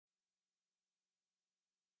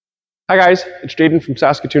Hi guys, it's Jaden from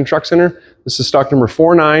Saskatoon Truck Centre. This is stock number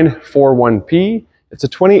 4941P. It's a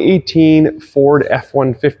 2018 Ford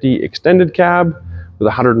F-150 extended cab with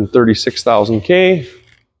 136,000 K.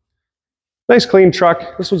 Nice clean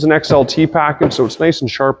truck. This was an XLT package, so it's nice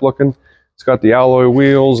and sharp looking. It's got the alloy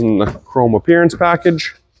wheels and the chrome appearance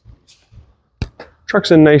package.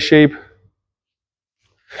 Truck's in nice shape.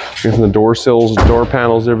 Even the door sills, door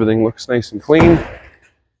panels, everything looks nice and clean.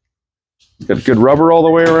 Got good rubber all the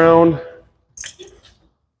way around.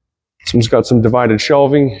 This one's got some divided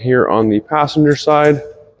shelving here on the passenger side.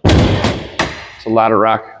 It's a ladder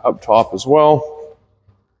rack up top as well.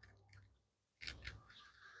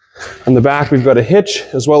 On the back, we've got a hitch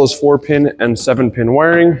as well as 4-pin and 7-pin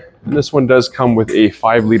wiring. And this one does come with a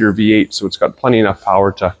 5-liter V8, so it's got plenty enough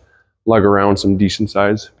power to lug around some decent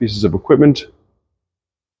size pieces of equipment.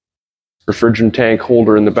 Refrigerant tank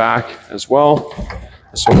holder in the back as well.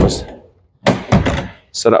 This one was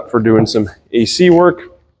set up for doing some AC work.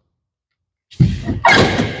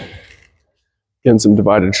 Again, some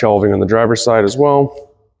divided shelving on the driver's side as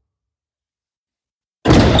well.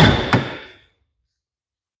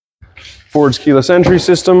 Ford's keyless entry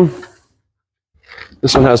system.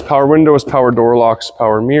 This one has power windows, power door locks,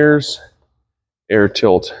 power mirrors, air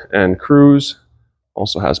tilt and cruise.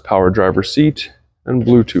 Also has power driver seat and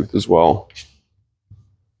Bluetooth as well.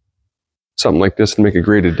 Something like this would make a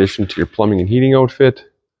great addition to your plumbing and heating outfit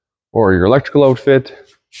or your electrical outfit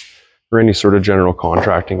or any sort of general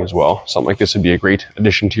contracting as well. Something like this would be a great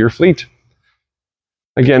addition to your fleet.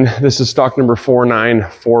 Again, this is stock number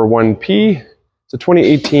 4941P. It's a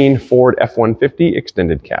 2018 Ford F-150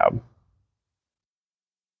 extended cab.